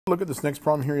Look at this next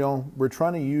problem here, y'all. We're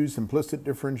trying to use implicit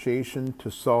differentiation to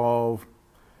solve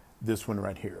this one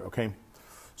right here, okay?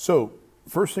 So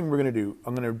first thing we're going to do,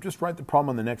 I'm going to just write the problem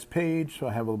on the next page so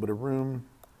I have a little bit of room.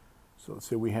 So let's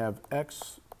say we have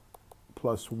x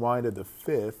plus y to the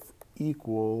fifth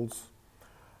equals,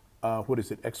 what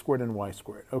is it, x squared and y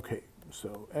squared. Okay,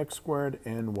 so x squared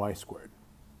and y squared.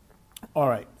 All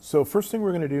right, so first thing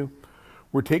we're going to do,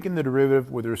 we're taking the derivative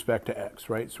with respect to x,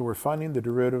 right? So we're finding the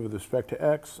derivative with respect to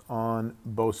x on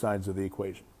both sides of the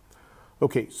equation.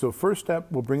 Okay, so first step,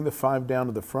 we'll bring the 5 down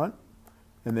to the front,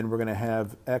 and then we're going to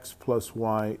have x plus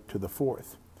y to the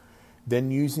fourth.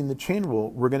 Then using the chain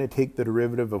rule, we're going to take the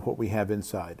derivative of what we have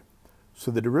inside.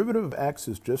 So the derivative of x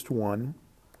is just 1,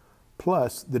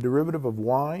 plus the derivative of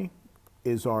y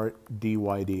is our dy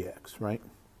dx, right?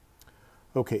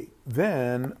 Okay,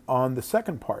 then on the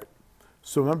second part,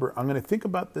 so remember, I'm going to think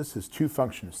about this as two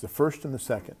functions, the first and the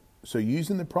second. So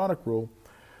using the product rule,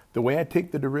 the way I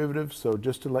take the derivative, so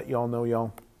just to let y'all know,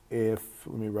 y'all, let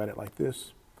me write it like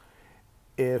this.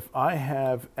 If I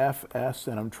have fs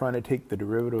and I'm trying to take the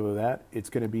derivative of that,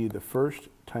 it's going to be the first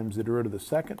times the derivative of the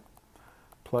second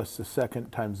plus the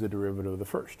second times the derivative of the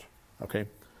first, okay?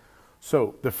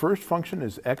 So the first function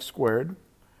is x squared.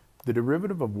 The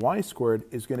derivative of y squared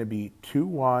is going to be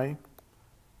 2y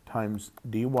times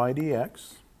dy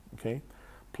dx, okay,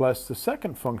 plus the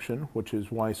second function, which is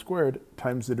y squared,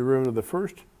 times the derivative of the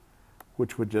first,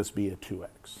 which would just be a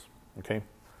 2x, okay?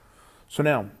 So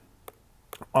now,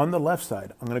 on the left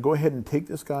side, I'm going to go ahead and take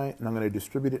this guy and I'm going to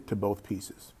distribute it to both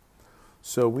pieces.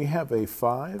 So we have a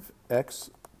 5x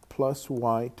plus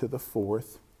y to the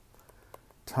fourth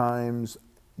times,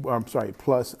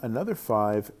 plus another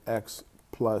 5x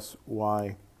plus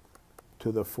y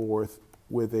to the fourth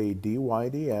with a dy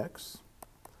dx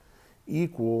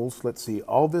equals, let's see,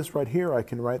 all this right here, I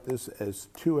can write this as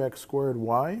 2x squared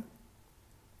y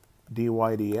dy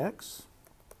dx,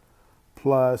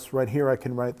 plus right here I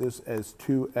can write this as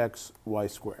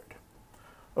 2xy squared.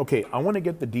 Okay, I want to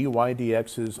get the dy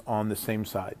dx's on the same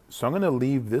side. So I'm going to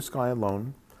leave this guy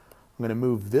alone. I'm going to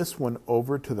move this one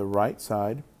over to the right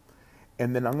side,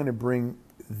 and then I'm going to bring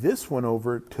this one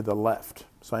over to the left.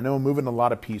 So I know I'm moving a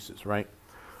lot of pieces, right?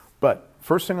 But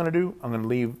first thing I'm going to do, I'm going to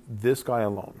leave this guy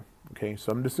alone. Okay,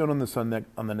 so I'm just doing this on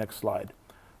the next slide.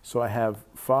 So I have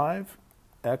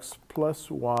 5x plus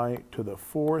y to the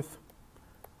fourth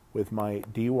with my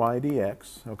dy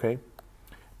dx, okay?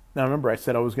 Now remember, I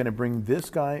said I was going to bring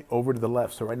this guy over to the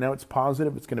left. So right now it's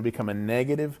positive. It's going to become a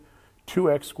negative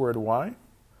 2x squared y.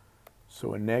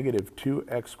 So a negative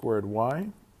 2x squared y,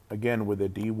 again with a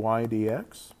dy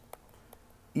dx,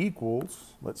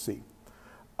 equals, let's see,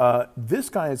 this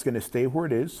guy is going to stay where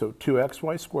it is, so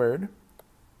 2xy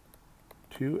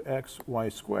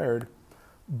squared,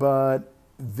 but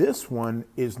this one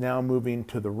is now moving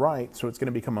to the right, so it's going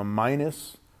to become a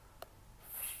minus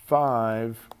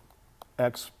 5x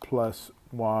plus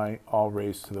y all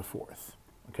raised to the fourth,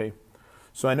 okay?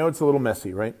 So I know it's a little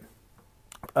messy, right?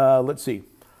 Let's see.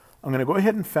 I'm going to go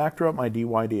ahead and factor out my dy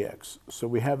dx. So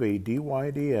we have a dy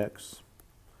dx,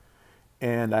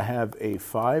 and I have a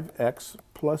 5x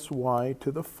plus y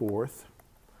to the fourth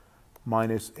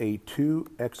minus a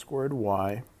 2x squared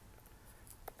y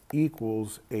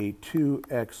equals a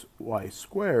 2xy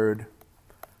squared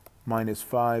minus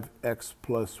 5x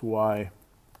plus y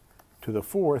to the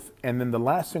fourth. And then the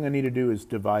last thing I need to do is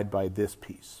divide by this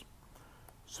piece.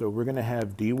 So we're going to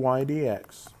have dy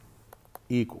dx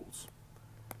equals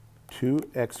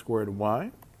 2x squared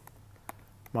y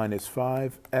minus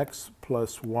 5x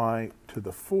plus y to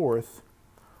the fourth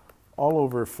all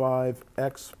over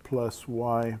 5x plus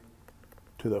y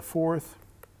to the fourth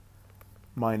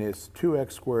minus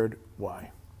 2x squared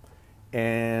y.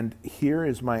 And here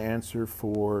is my answer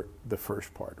for the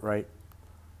first part, right?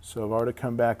 So if I were to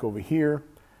come back over here,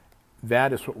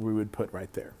 that is what we would put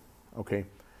right there, okay?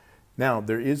 Now,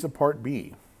 there is a part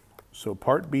B. So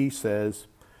part B says,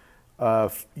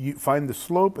 you find the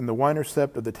slope and the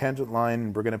y-intercept of the tangent line,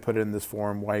 and we're going to put it in this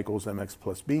form, y equals mx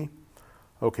plus b.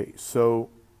 Okay, so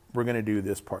we're going to do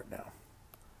this part now.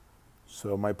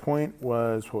 So my point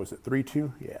was, what was it, 3,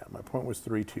 2? Yeah, my point was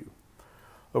 3, 2.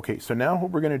 Okay, so now what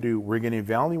we're going to do, we're going to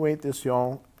evaluate this,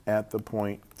 y'all, at the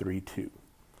point 3, 2.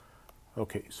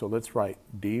 Okay, so let's write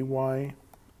dy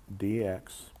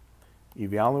dx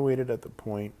evaluated at the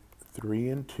point 3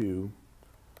 and 2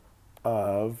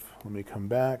 of, let me come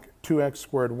back, 2x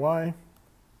squared y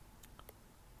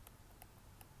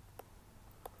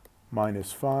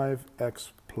minus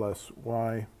 5x plus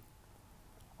y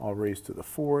all raised to the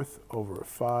fourth over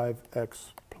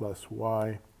 5x plus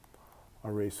y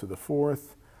all raised to the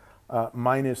fourth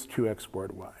minus 2x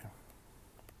squared y.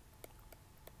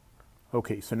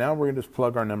 Okay, so now we're going to just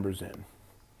plug our numbers in.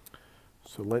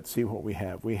 So let's see what we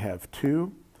have. We have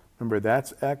 2. Remember,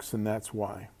 that's x and that's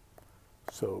y.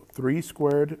 So 3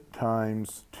 squared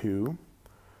times 2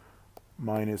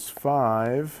 minus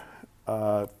 5,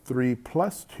 3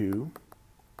 plus 2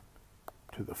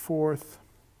 to the 4th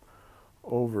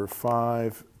over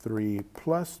 5, 3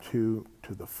 plus 2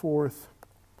 to the 4th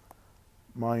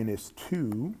minus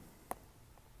 2.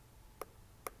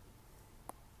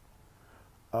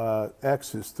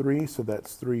 X is 3, so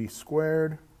that's 3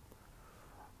 squared.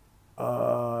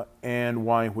 And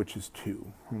y, which is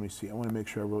 2. Let me see. I want to make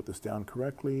sure I wrote this down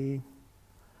correctly.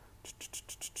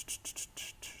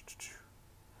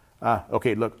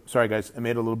 Okay, look. Sorry, guys. I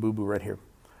made a little boo-boo right here.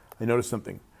 I noticed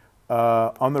something.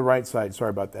 On the right side,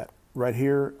 sorry about that. Right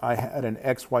here, I had an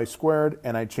xy squared,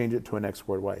 and I changed it to an x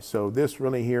squared y. So this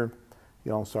really here,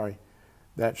 y'all, sorry,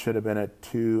 that should have been a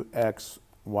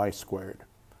 2xy squared.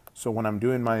 So when I'm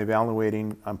doing my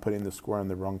evaluating, I'm putting the square on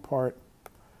the wrong part.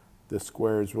 The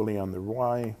square is really on the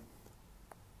y.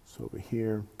 So over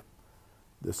here,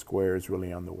 the square is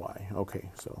really on the y. Okay,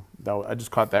 so I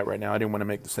just caught that right now. I didn't want to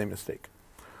make the same mistake.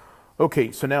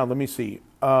 Okay, so now let me see.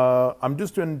 I'm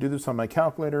just going to do this on my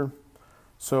calculator.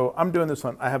 So I'm doing this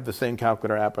on, I have the same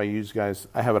calculator app I use, guys.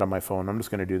 I have it on my phone. I'm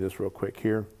just going to do this real quick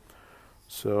here.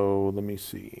 So let me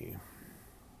see.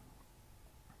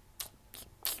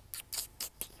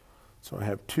 So I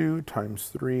have 2 times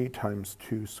 3 times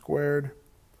 2 squared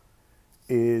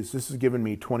this is giving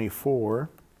me 24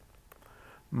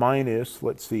 minus,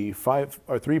 let's see, 5,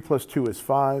 or 3 plus 2 is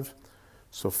 5.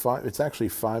 So 5, it's actually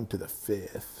 5 to the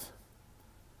 5th.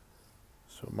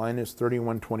 So minus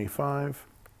 3125.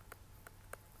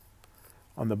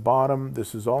 On the bottom,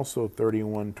 this is also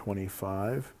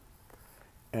 3125.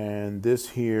 And this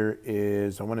here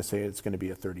is, I want to say it's going to be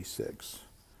a 36.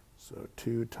 So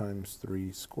 2 times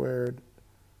 3 squared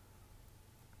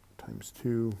times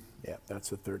 2, yeah,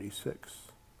 that's a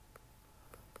 36.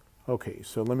 Okay,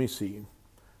 so let me see.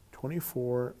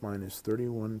 24 minus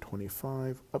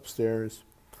 3125 upstairs.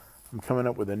 I'm coming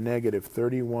up with a negative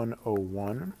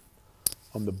 3101.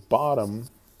 On the bottom,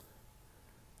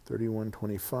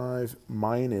 3125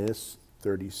 minus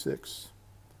 36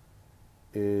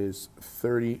 is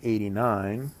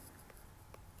 3089.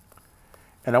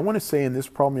 And I want to say in this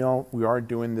problem, y'all, we are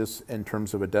doing this in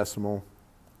terms of a decimal.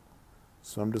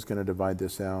 So I'm just going to divide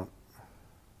this out.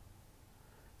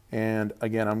 And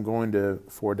again, I'm going to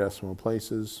 4 decimal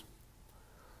places.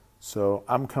 So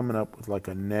I'm coming up with like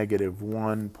a negative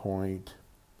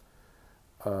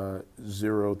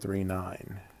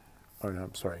 1.039. Oh no,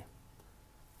 I'm sorry.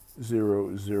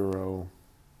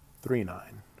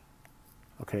 0039.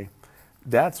 Okay.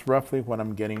 That's roughly what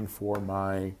I'm getting for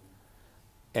my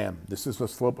m. This is the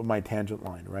slope of my tangent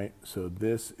line, right? So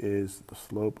this is the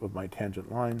slope of my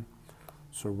tangent line.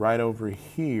 So right over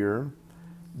here,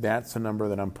 that's the number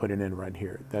that I'm putting in right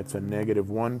here. That's a negative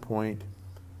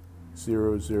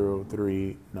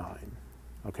 1.0039.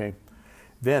 Okay.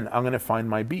 Then I'm going to find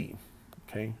my b.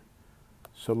 Okay.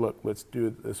 So look, let's do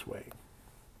it this way.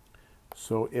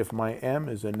 So if my m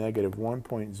is a negative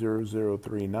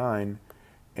 1.0039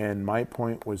 and my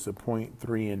point was a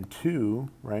 0.3 and 2,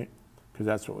 right? Because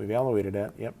that's what we evaluated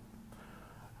at, yep.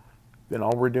 Then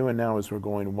all we're doing now is we're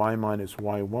going y minus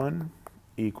y1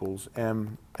 equals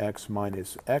mx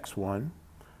minus x1.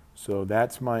 So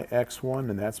that's my x1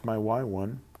 and that's my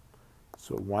y1.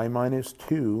 So y minus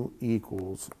 2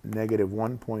 equals negative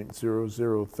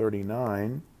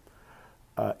 1.0039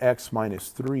 x minus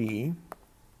 3.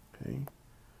 Okay.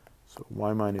 So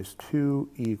y minus 2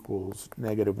 equals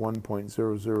negative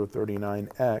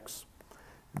 1.0039x.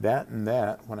 That and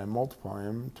that, when I multiply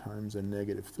them, times a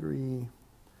negative 3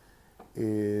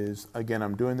 is, again,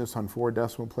 I'm doing this on 4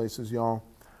 decimal places, y'all.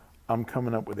 I'm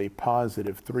coming up with a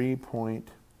positive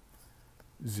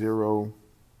 3.011,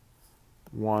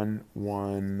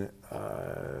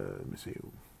 let me see,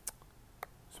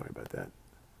 sorry about that,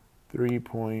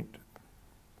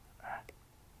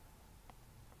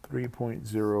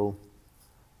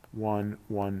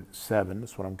 3.0117,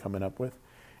 that's what I'm coming up with.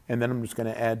 And then I'm just going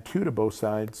to add 2 to both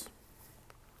sides.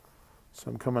 So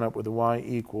I'm coming up with y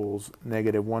equals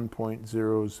negative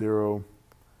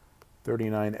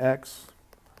 1.0039x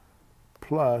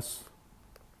plus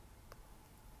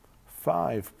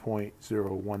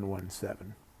 5.0117.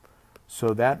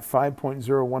 So that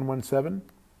 5.0117,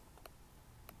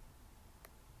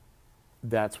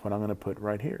 that's what I'm going to put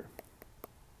right here.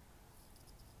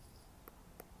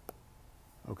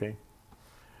 Okay.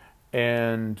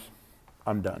 And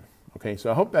I'm done. Okay,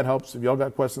 so I hope that helps. If y'all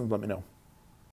got questions, let me know.